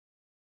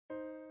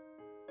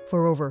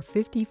For over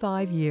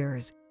 55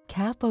 years,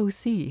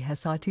 CAP-OC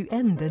has sought to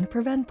end and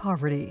prevent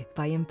poverty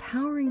by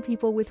empowering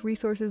people with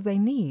resources they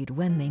need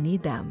when they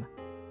need them.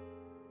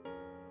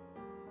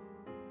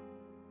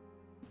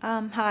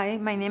 Hi,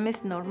 my name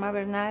is Norma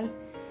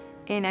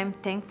and I'm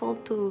thankful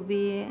to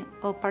be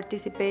or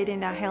participate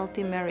in a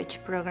healthy marriage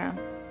program.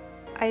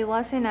 I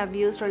was in an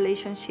abused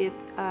relationship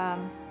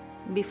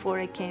before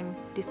I came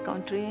this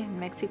country, in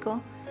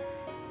Mexico,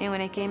 and when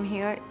I came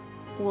here,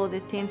 well, the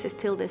things are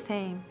still the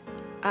same.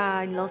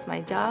 I lost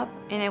my job,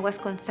 and I was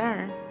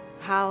concerned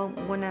how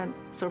I'm gonna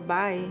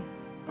survive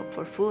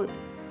for food.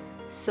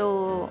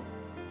 So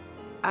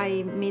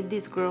I meet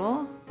this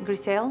girl,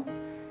 Griselle,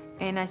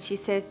 and she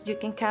says, you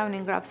can come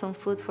and grab some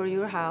food for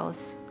your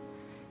house.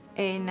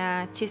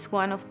 And she's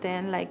one of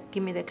them, like,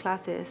 give me the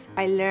classes.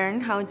 I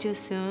learned how to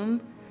Zoom.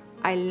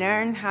 I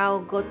learned how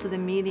to go to the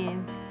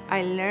meeting.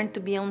 I learned to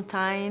be on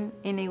time,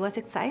 and it was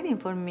exciting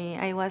for me.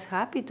 I was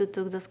happy to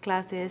take those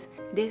classes.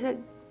 These are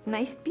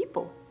nice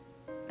people,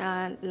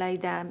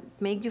 like that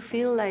make you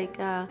feel like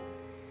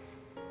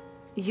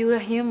you're a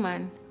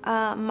human.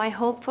 My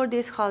hope for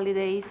these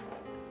holidays,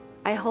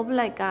 I hope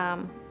like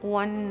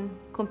one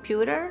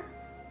computer,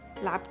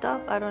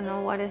 laptop, I don't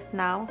know what is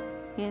now,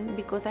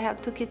 because I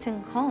have two kids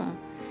in home.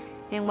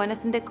 And one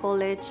is in the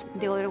college,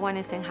 the other one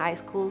is in high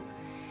school,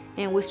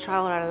 and we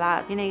travel a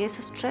lot. And I get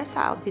so stressed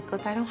out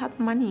because I don't have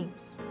money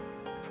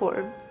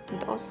for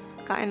those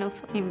kind of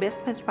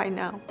investments right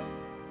now.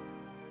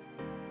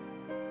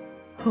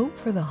 Hope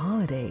for the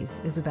Holidays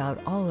is about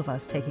all of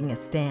us taking a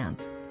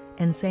stance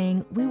and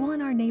saying we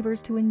want our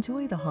neighbors to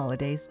enjoy the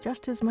holidays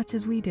just as much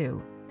as we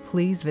do.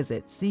 Please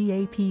visit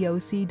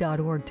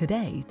capoc.org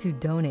today to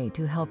donate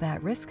to help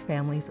at-risk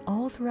families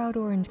all throughout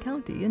Orange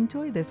County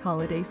enjoy this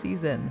holiday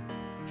season.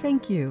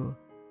 Thank you.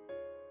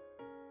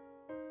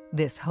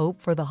 This Hope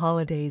for the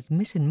Holidays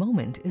mission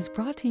moment is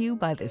brought to you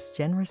by this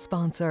generous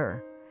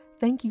sponsor.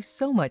 Thank you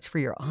so much for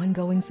your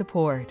ongoing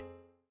support.